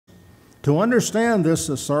To understand this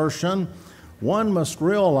assertion, one must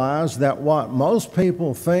realize that what most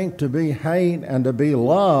people think to be hate and to be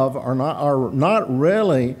love are not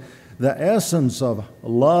really the essence of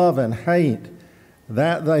love and hate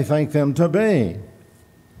that they think them to be.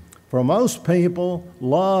 For most people,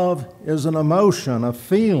 love is an emotion, a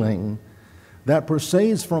feeling that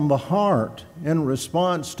proceeds from the heart in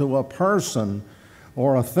response to a person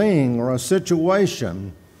or a thing or a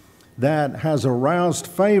situation that has aroused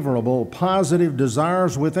favorable, positive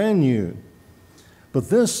desires within you. But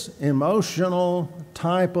this emotional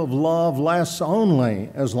type of love lasts only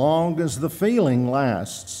as long as the feeling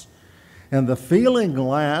lasts. And the feeling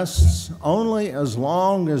lasts only as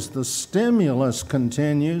long as the stimulus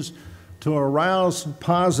continues to arouse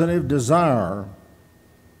positive desire.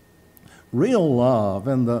 Real love,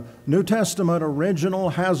 and the New Testament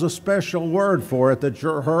original has a special word for it that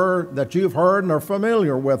you've heard and are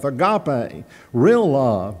familiar with, agape. Real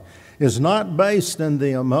love is not based in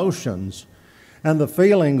the emotions and the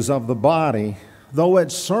feelings of the body, though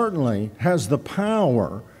it certainly has the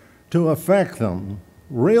power to affect them.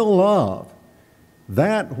 Real love,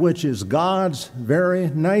 that which is God's very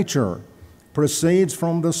nature, proceeds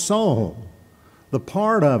from the soul, the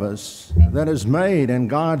part of us that is made in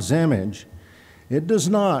God's image. It does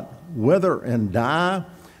not wither and die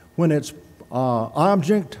when its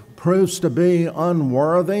object proves to be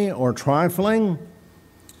unworthy or trifling.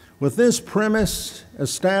 With this premise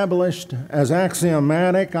established as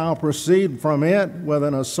axiomatic, I'll proceed from it with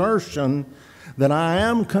an assertion that I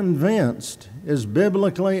am convinced is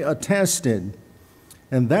biblically attested,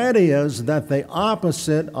 and that is that the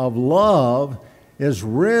opposite of love is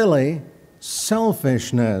really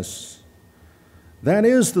selfishness. That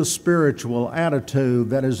is the spiritual attitude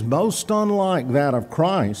that is most unlike that of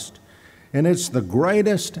Christ, and it's the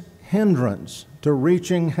greatest hindrance to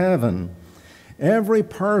reaching heaven. Every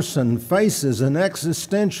person faces an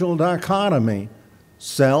existential dichotomy,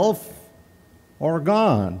 self or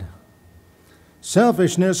God.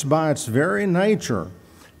 Selfishness, by its very nature,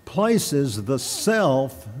 places the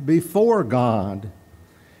self before God.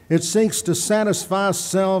 It seeks to satisfy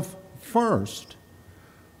self first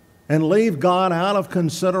and leave God out of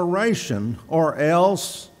consideration, or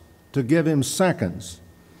else to give him seconds.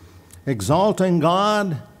 Exalting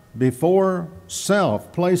God before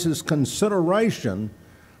self places consideration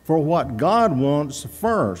for what God wants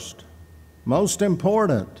first, most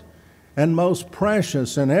important and most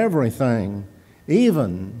precious in everything,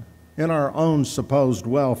 even in our own supposed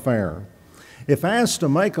welfare. If asked to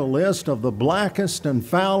make a list of the blackest and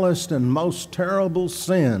foulest and most terrible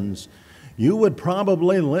sins, you would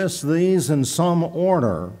probably list these in some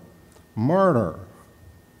order: murder,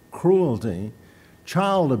 cruelty,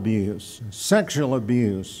 child abuse, sexual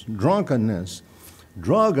abuse, drunkenness,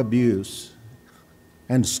 drug abuse,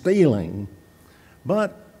 and stealing.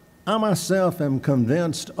 But I myself am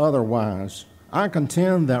convinced otherwise. I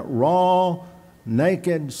contend that raw,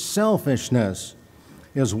 naked selfishness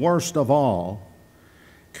is worst of all.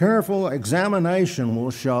 Careful examination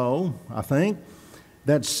will show, I think,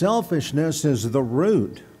 that selfishness is the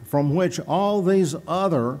root from which all these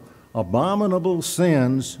other abominable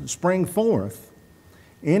sins spring forth.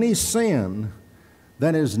 Any sin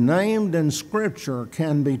that is named in Scripture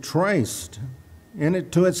can be traced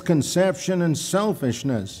to its conception in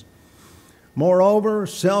selfishness. Moreover,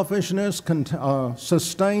 selfishness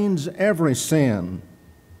sustains every sin.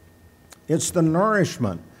 It's the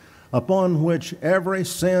nourishment upon which every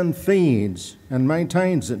sin feeds and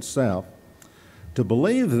maintains itself. To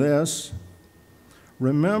believe this,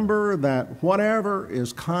 remember that whatever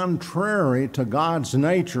is contrary to God's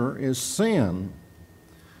nature is sin.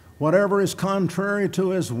 Whatever is contrary to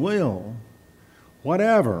his will,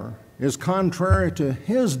 whatever is contrary to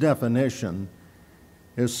his definition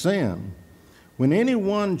is sin. When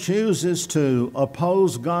anyone chooses to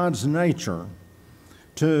oppose God's nature,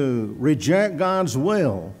 to reject God's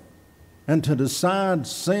will, and to decide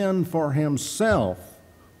sin for himself,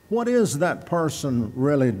 what is that person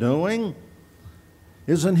really doing?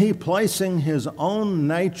 Isn't he placing his own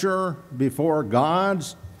nature before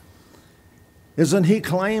God's? Isn't he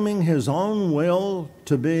claiming his own will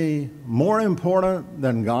to be more important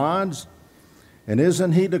than God's? And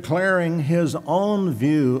isn't he declaring his own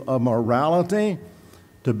view of morality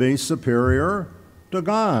to be superior to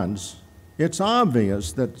God's? It's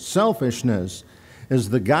obvious that selfishness is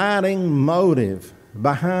the guiding motive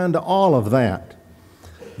behind all of that.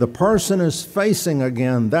 The person is facing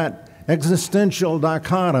again that existential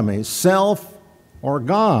dichotomy, self or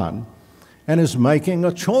God, and is making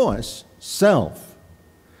a choice, self.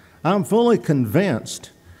 I'm fully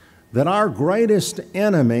convinced that our greatest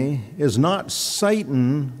enemy is not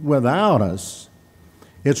Satan without us.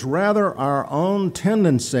 It's rather our own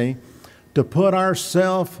tendency to put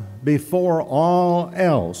ourselves before all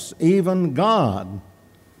else, even God.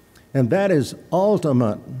 And that is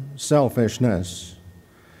ultimate selfishness.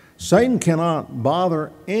 Satan cannot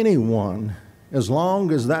bother anyone as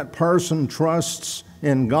long as that person trusts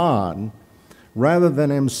in God rather than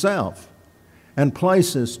himself and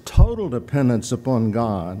places total dependence upon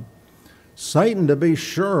God. Satan, to be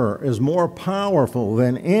sure, is more powerful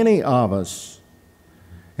than any of us.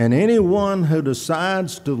 And anyone who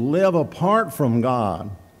decides to live apart from God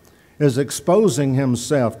is exposing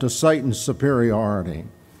himself to Satan's superiority.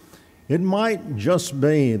 It might just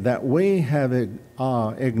be that we have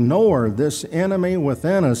ignored this enemy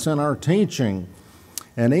within us in our teaching,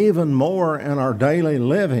 and even more in our daily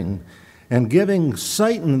living, and giving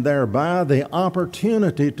Satan thereby the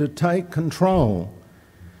opportunity to take control.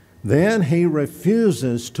 Then he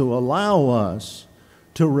refuses to allow us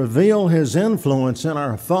to reveal his influence in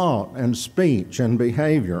our thought and speech and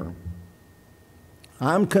behavior.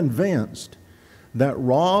 I'm convinced that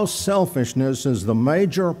raw selfishness is the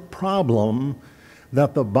major problem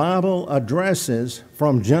that the Bible addresses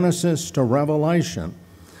from Genesis to Revelation.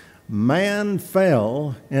 Man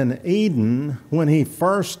fell in Eden when he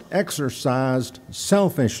first exercised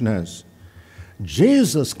selfishness.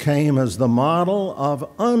 Jesus came as the model of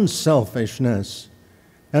unselfishness.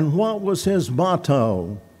 And what was his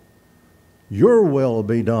motto? Your will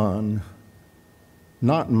be done,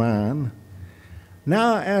 not mine.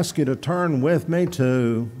 Now I ask you to turn with me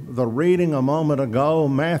to the reading a moment ago,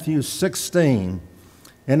 Matthew 16.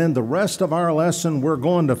 And in the rest of our lesson, we're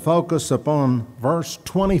going to focus upon verse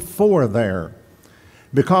 24 there.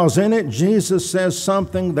 Because in it, Jesus says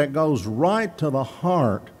something that goes right to the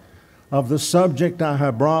heart of the subject I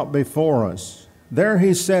have brought before us. There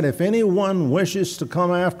he said, if anyone wishes to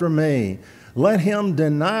come after me, let him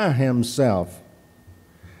deny himself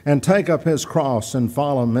and take up his cross and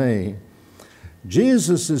follow me.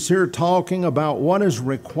 Jesus is here talking about what is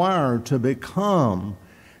required to become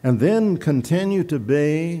and then continue to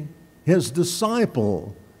be his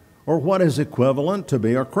disciple, or what is equivalent to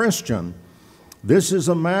be a Christian. This is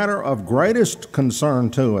a matter of greatest concern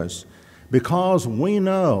to us because we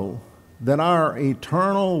know that our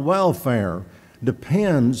eternal welfare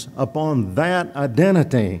depends upon that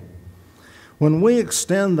identity. When we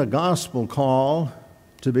extend the gospel call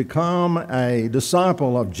to become a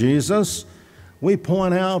disciple of Jesus, we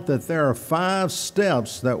point out that there are 5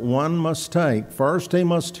 steps that one must take. First, he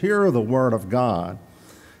must hear the Word of God.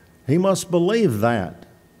 He must believe that.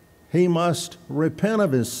 He must repent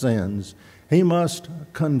of his sins. He must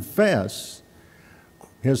confess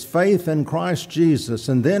his faith in Christ Jesus,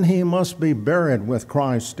 and then he must be buried with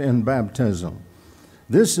Christ in baptism.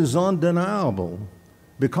 This is undeniable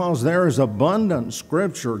because there is abundant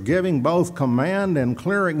scripture giving both command and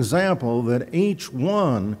clear example that each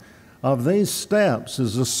one of these steps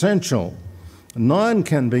is essential. None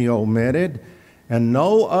can be omitted, and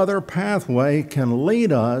no other pathway can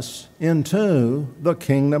lead us into the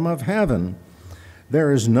kingdom of heaven.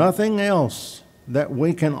 There is nothing else that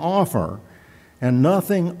we can offer, and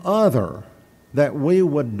nothing other that we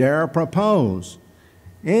would dare propose.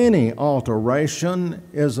 Any alteration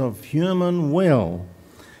is of human will,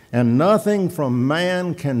 and nothing from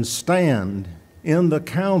man can stand in the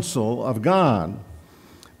counsel of God.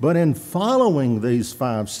 But in following these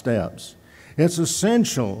 5 steps, it's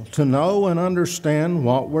essential to know and understand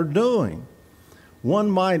what we're doing. One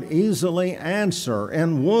might easily answer,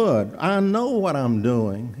 and would, I know what I'm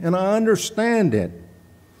doing, and I understand it,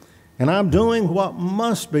 and I'm doing what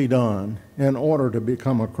must be done in order to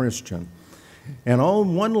become a Christian. And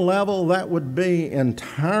on one level, that would be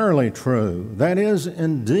entirely true. That is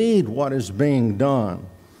indeed what is being done.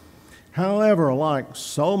 However, like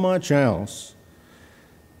so much else,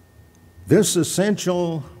 this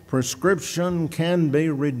essential prescription can be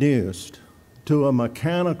reduced to a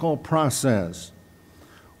mechanical process.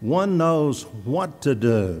 One knows what to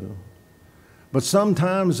do, but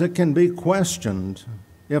sometimes it can be questioned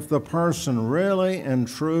if the person really and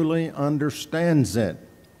truly understands it.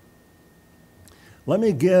 Let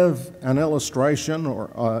me give an illustration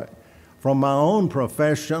from my own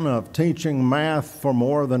profession of teaching math for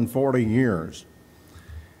more than 40 years.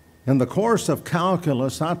 In the course of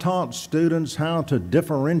calculus, I taught students how to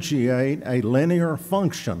differentiate a linear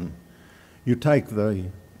function. You take the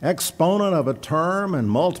exponent of a term and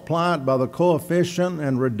multiply it by the coefficient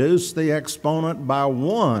and reduce the exponent by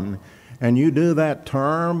 1, and you do that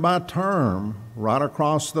term by term right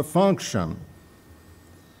across the function.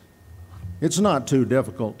 It's not too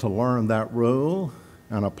difficult to learn that rule,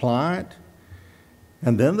 and apply it.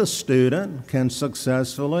 And then the student can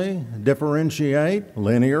successfully differentiate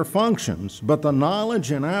linear functions. But the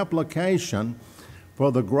knowledge and application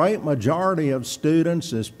for the great majority of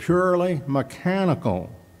students is purely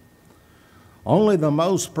mechanical. Only the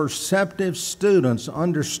most perceptive students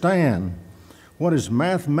understand what is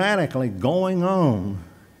mathematically going on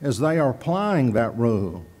as they are applying that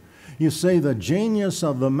rule. You see, the genius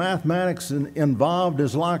of the mathematics involved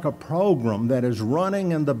is like a program that is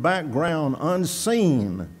running in the background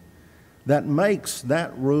unseen that makes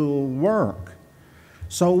that rule work.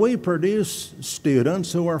 So we produce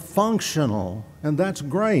students who are functional, and that's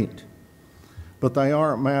great. But they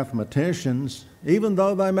aren't mathematicians, even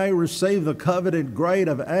though they may receive the coveted grade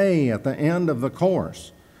of A at the end of the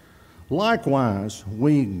course. Likewise,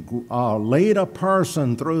 we lead a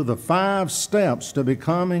person through the 5 steps to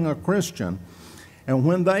becoming a Christian, and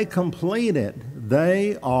when they complete it,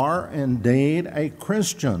 they are indeed a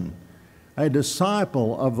Christian, a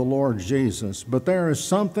disciple of the Lord Jesus. But there is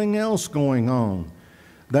something else going on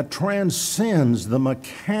that transcends the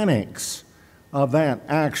mechanics of that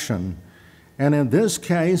action. And in this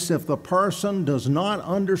case, if the person does not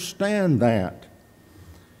understand that,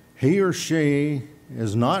 he or she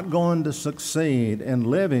is not going to succeed in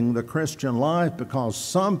living the Christian life because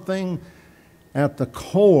something at the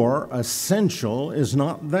core, essential, is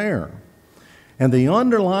not there. And the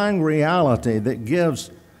underlying reality that gives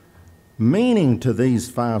meaning to these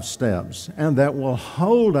 5 steps and that will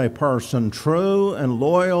hold a person true and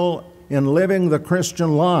loyal in living the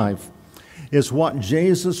Christian life is what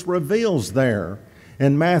Jesus reveals there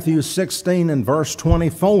in Matthew 16 and verse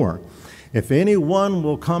 24. If anyone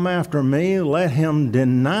will come after me, let him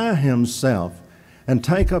deny himself and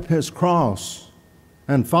take up his cross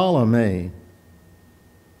and follow me.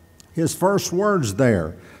 His first words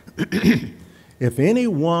there, if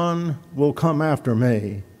anyone will come after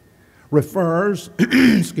me, refers,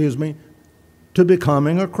 to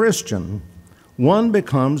becoming a Christian. One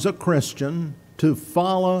becomes a Christian to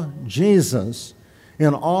follow Jesus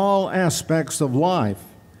in all aspects of life.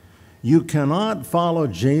 You cannot follow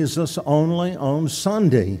Jesus only on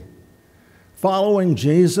Sunday. Following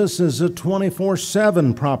Jesus is a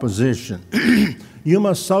 24/7 proposition. You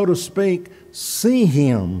must, so to speak, see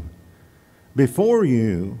him before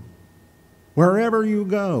you wherever you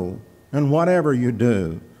go and whatever you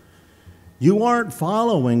do. You aren't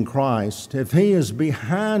following Christ if he is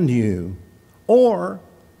behind you or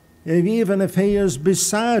even if he is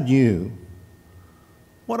beside you.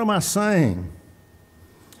 What am I saying?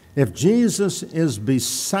 If Jesus is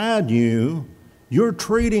beside you, you're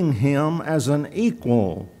treating him as an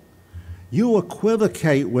equal. You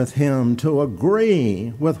equivocate with him to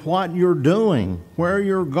agree with what you're doing, where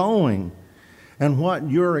you're going, and what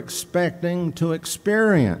you're expecting to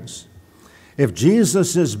experience. If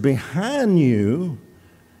Jesus is behind you,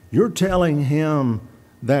 you're telling him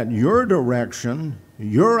that your direction,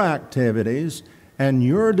 your activities, and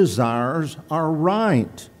your desires are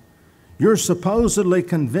right. You're supposedly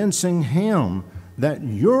convincing him that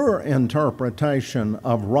your interpretation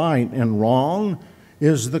of right and wrong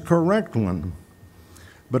is the correct one.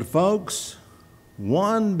 But folks,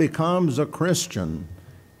 one becomes a Christian,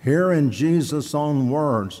 here in Jesus' own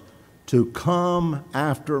words, to come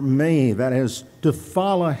after me, that is, to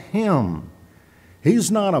follow him.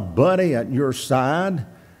 He's not a buddy at your side,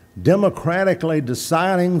 democratically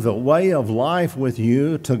deciding the way of life with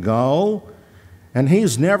you to go. And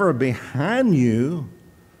he's never behind you,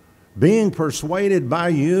 being persuaded by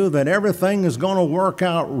you that everything is going to work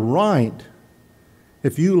out right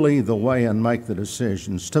if you lead the way and make the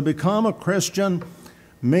decisions. To become a Christian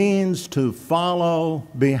means to follow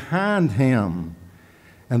behind him.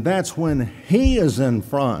 And that's when he is in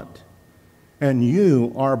front and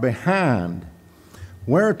you are behind.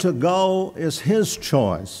 Where to go is his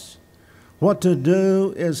choice. What to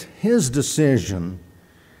do is his decision.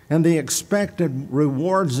 And the expected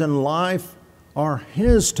rewards in life are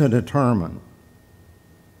his to determine.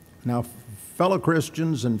 Now, fellow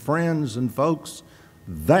Christians and friends and folks,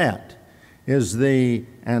 that is the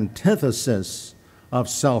antithesis of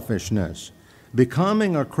selfishness.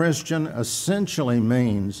 Becoming a Christian essentially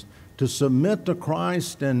means to submit to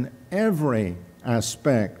Christ in every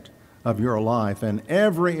aspect of your life, and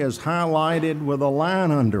every is highlighted with a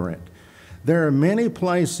line under it. There are many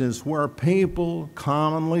places where people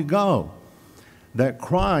commonly go that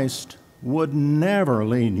Christ would never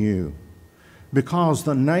lead you because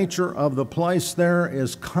the nature of the place there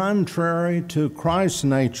is contrary to Christ's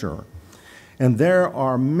nature. And there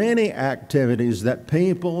are many activities that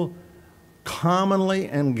people commonly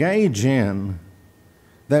engage in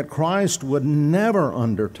that Christ would never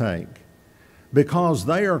undertake because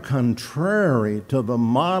they are contrary to the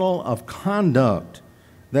model of conduct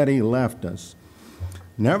that he left us.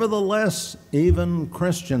 Nevertheless, even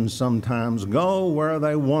Christians sometimes go where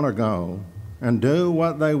they want to go and do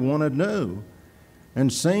what they want to do,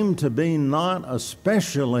 and seem to be not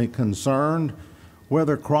especially concerned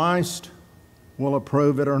whether Christ will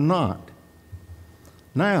approve it or not.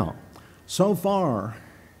 Now, so far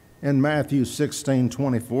in Matthew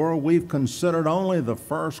 16:24, we've considered only the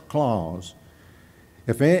first clause.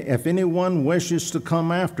 If anyone wishes to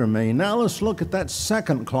come after me, now let's look at that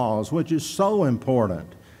second clause, which is so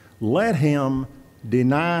important. Let him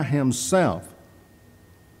deny himself.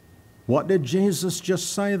 What did Jesus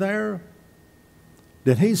just say there?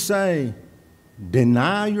 Did he say,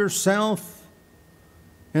 deny yourself?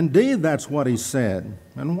 Indeed, that's what he said.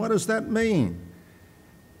 And what does that mean?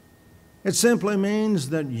 It simply means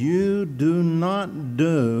that you do not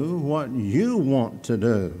do what you want to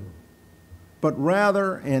do, but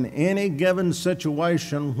rather in any given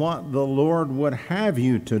situation what the Lord would have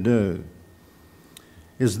you to do.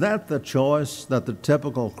 Is that the choice that the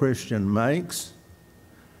typical Christian makes?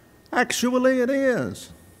 Actually, it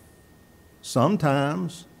is.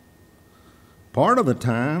 Sometimes, part of the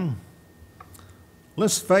time.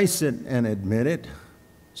 Let's face it and admit it,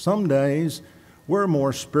 some days we're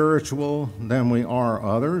more spiritual than we are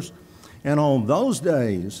others, and on those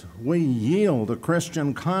days we yield to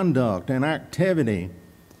Christian conduct and activity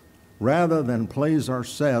rather than please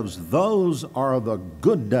ourselves. Those are the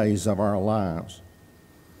good days of our lives.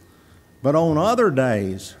 But on other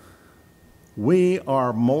days, we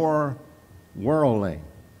are more worldly.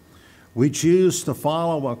 We choose to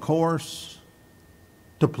follow a course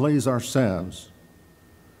to please ourselves.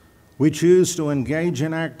 We choose to engage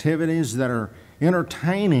in activities that are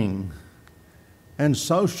entertaining and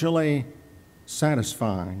socially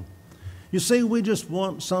satisfying. You see, we just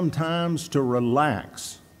want sometimes to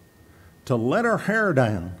relax, to let our hair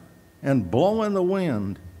down and blow in the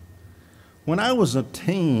wind. When I was a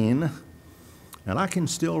teen, and I can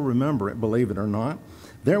still remember it, believe it or not,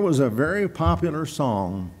 there was a very popular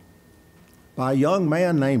song by a young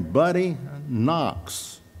man named Buddy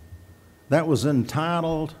Knox that was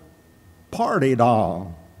entitled Party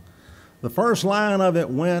Doll. The first line of it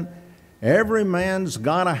went, every man's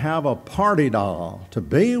got to have a party doll to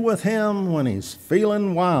be with him when he's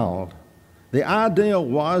feeling wild. The idea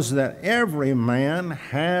was that every man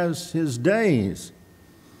has his days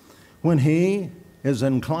when he is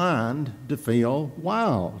inclined to feel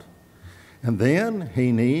wild. And then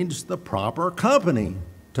he needs the proper company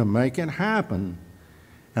to make it happen.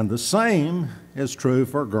 And the same is true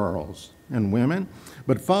for girls and women.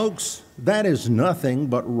 But folks, that is nothing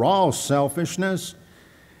but raw selfishness.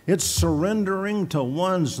 It's surrendering to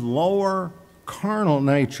one's lower carnal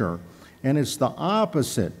nature. And it's the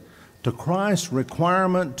opposite to Christ's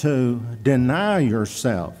requirement to deny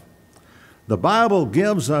yourself. The Bible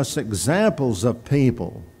gives us examples of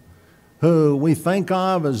people who we think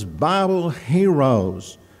of as Bible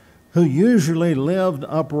heroes, who usually lived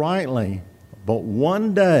uprightly, but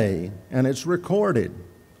one day, and it's recorded,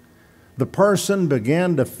 the person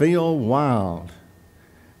began to feel wild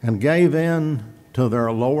and gave in to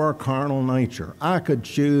their lower carnal nature. I could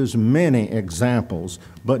choose many examples,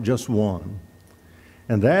 but just one,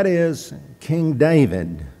 and that is King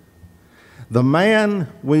David. The man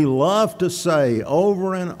we love to say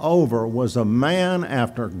over and over was a man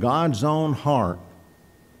after God's own heart.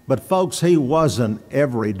 But folks, he wasn't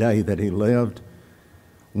every day that he lived.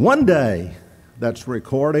 One day, that's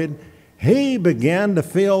recorded, he began to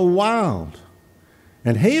feel wild.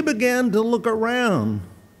 And he began to look around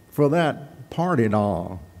for that party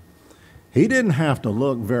doll. He didn't have to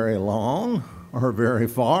look very long or very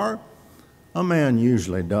far. A man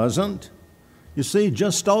usually doesn't. You see,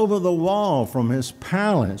 just over the wall from his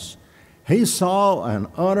palace, he saw an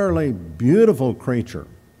utterly beautiful creature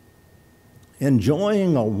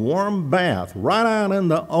enjoying a warm bath right out in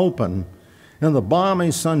the open in the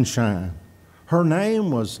balmy sunshine. Her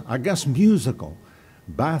name was, I guess, musical,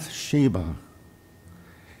 Bathsheba.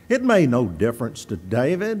 It made no difference to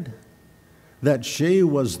David that she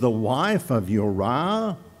was the wife of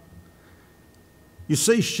Uriah. You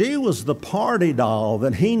see, she was the party doll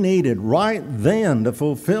that he needed right then to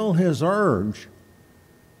fulfill his urge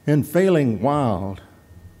in feeling wild.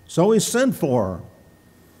 So he sent for her.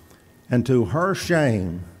 And to her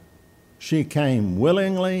shame, she came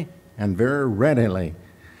willingly and very readily.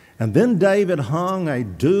 And then David hung a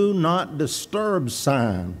do not disturb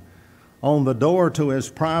sign on the door to his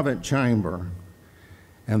private chamber.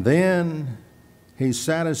 And then he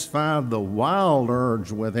satisfied the wild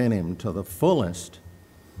urge within him to the fullest.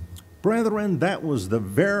 Brethren, that was the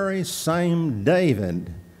very same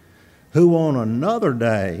David who on another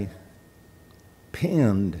day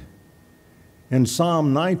penned in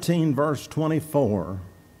Psalm 19, verse 24,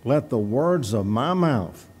 "Let the words of my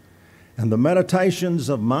mouth and the meditations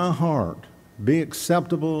of my heart be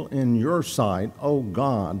acceptable in your sight, O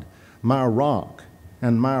God, my rock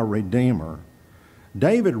and my redeemer."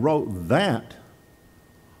 David wrote that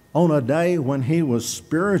on a day when he was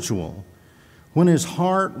spiritual, when his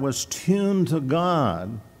heart was tuned to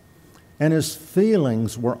God and his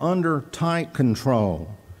feelings were under tight control.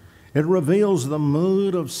 It reveals the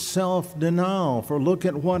mood of self-denial, for look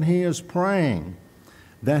at what he is praying,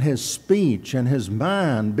 that his speech and his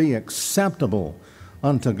mind be acceptable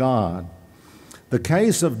unto God. The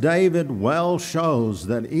case of David well shows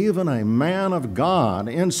that even a man of God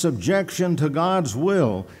in subjection to God's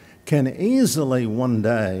will can easily one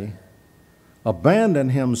day abandon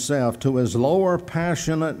himself to his lower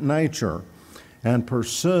passionate nature and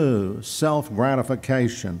pursue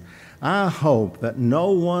self-gratification. I hope that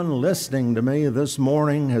no one listening to me this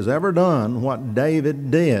morning has ever done what David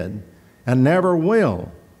did and never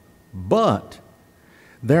will. But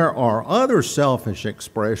there are other selfish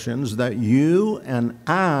expressions that you and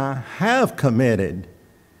I have committed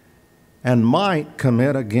and might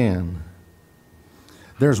commit again.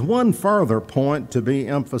 There's one further point to be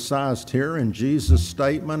emphasized here in Jesus'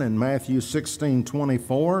 statement in Matthew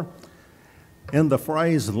 16:24, in the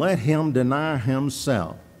phrase, "Let him deny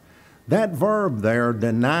himself." That verb there,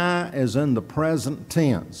 deny, is in the present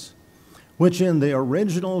tense, which in the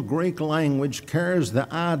original Greek language carries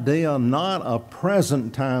the idea not of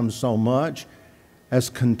present time so much as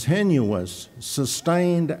continuous,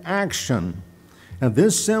 sustained action. And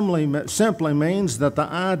this simply means that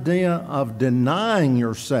the idea of denying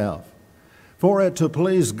yourself for it to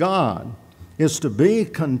please God is to be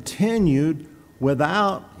continued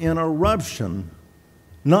without interruption,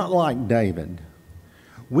 not like David.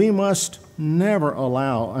 We must never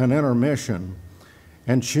allow an intermission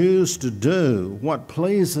and choose to do what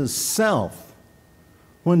pleases self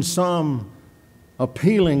when some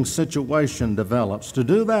appealing situation develops. To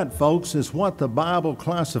do that, folks, is what the Bible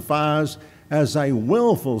classifies as a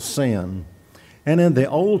willful sin, and in the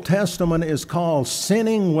Old Testament is called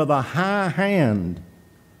sinning with a high hand.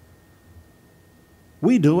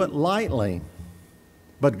 We do it lightly,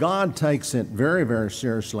 but God takes it very, very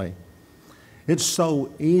seriously. It's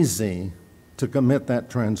so easy to commit that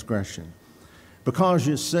transgression because,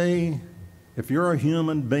 you see, if you're a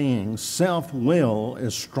human being, self-will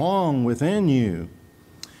is strong within you.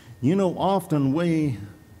 You know, often we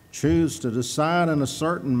choose to decide in a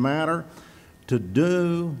certain matter to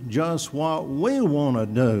do just what we want to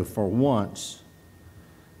do for once.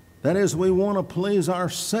 That is, we want to please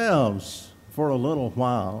ourselves for a little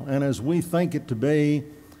while, and as we think it to be,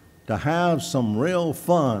 to have some real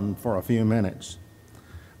fun for a few minutes.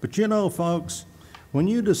 But you know, folks, when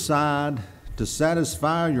you decide to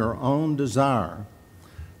satisfy your own desire,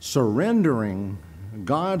 surrendering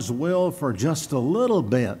God's will for just a little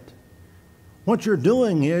bit, what you're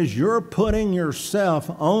doing is you're putting yourself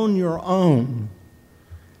on your own.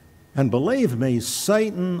 And believe me,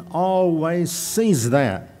 Satan always sees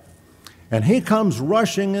that. And he comes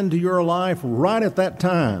rushing into your life right at that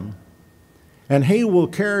time. And he will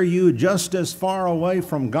carry you just as far away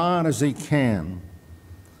from God as he can.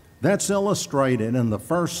 That's illustrated in the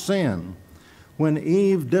first sin, when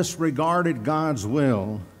Eve disregarded God's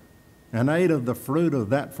will and ate of the fruit of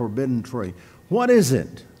that forbidden tree. What is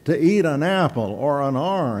it to eat an apple or an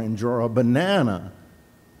orange or a banana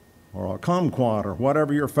or a kumquat or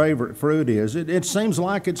whatever your favorite fruit is? It seems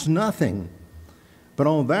like it's nothing. But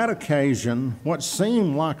on that occasion, what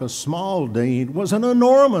seemed like a small deed was an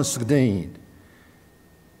enormous deed,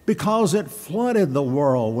 because it flooded the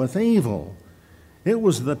world with evil. It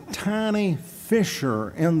was the tiny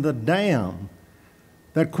fissure in the dam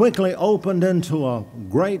that quickly opened into a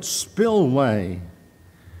great spillway.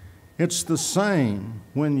 It's the same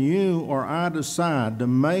when you or I decide to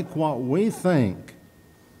make what we think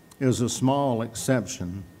is a small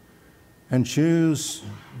exception and choose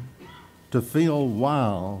to feel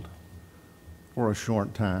wild for a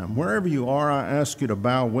short time. Wherever you are, I ask you to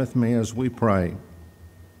bow with me as we pray.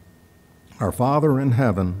 Our Father in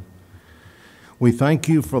heaven, we thank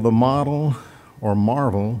you for the model or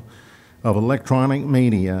marvel of electronic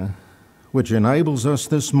media, which enables us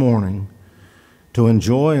this morning to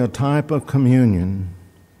enjoy a type of communion,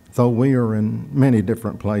 though we are in many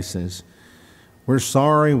different places. We're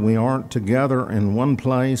sorry we aren't together in one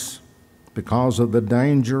place because of the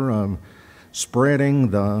danger of spreading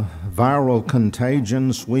the viral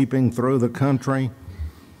contagion sweeping through the country.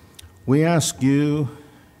 We ask you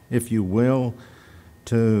if you will,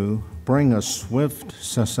 to bring a swift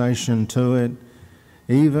cessation to it,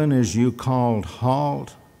 even as you called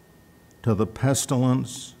halt to the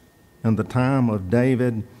pestilence in the time of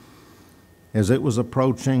David as it was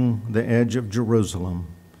approaching the edge of Jerusalem.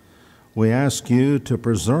 We ask you to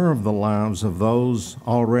preserve the lives of those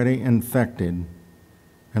already infected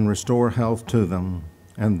and restore health to them.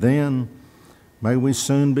 And then may we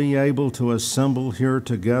soon be able to assemble here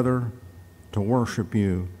together to worship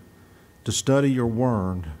you, to study your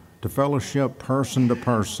word, to fellowship person to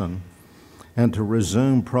person, and to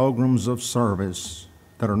resume programs of service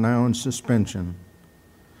that are now in suspension.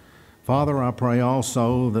 Father, I pray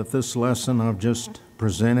also that this lesson I've just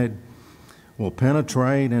presented will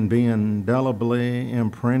penetrate and be indelibly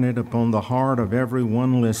imprinted upon the heart of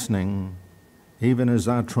everyone listening, even as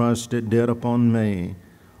I trust it did upon me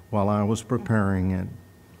while I was preparing it.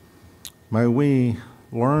 May we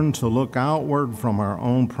learn to look outward from our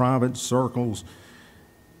own private circles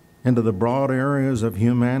into the broad areas of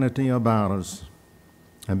humanity about us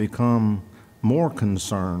and become more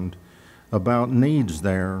concerned about needs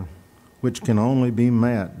there which can only be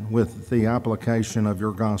met with the application of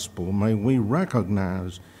your gospel. May we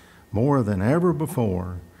recognize more than ever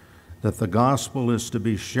before that the gospel is to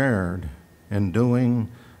be shared in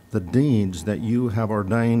doing the deeds that you have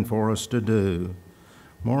ordained for us to do.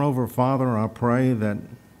 Moreover, Father, I pray that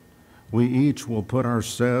we each will put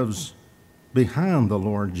ourselves behind the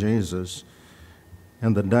Lord Jesus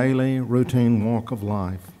in the daily routine walk of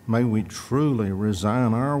life. May we truly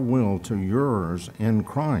resign our will to yours in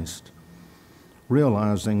Christ,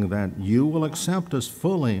 realizing that you will accept us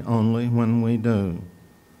fully only when we do.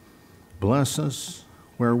 Bless us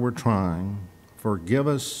where we're trying, forgive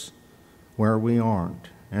us where we aren't,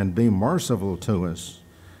 and be merciful to us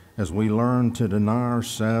as we learn to deny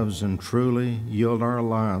ourselves and truly yield our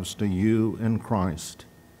lives to you in Christ.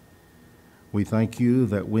 We thank you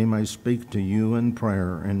that we may speak to you in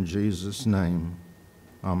prayer in Jesus' name.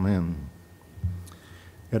 Amen.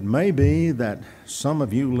 It may be that some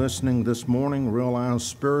of you listening this morning realize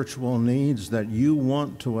spiritual needs that you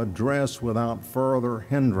want to address without further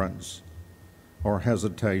hindrance or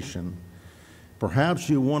hesitation. Perhaps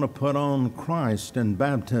you want to put on Christ in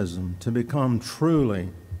baptism to become truly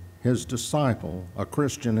his disciple, a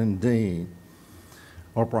Christian indeed.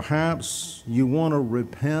 Or perhaps you want to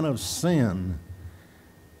repent of sin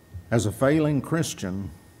as a failing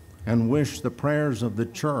Christian and wish the prayers of the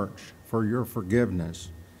church for your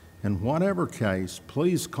forgiveness. In whatever case,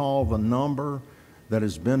 please call the number that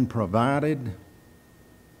has been provided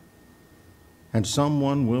and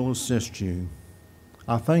someone will assist you.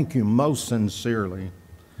 I thank you most sincerely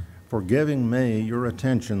for giving me your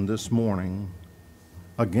attention this morning.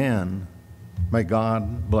 Again, may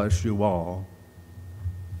God bless you all.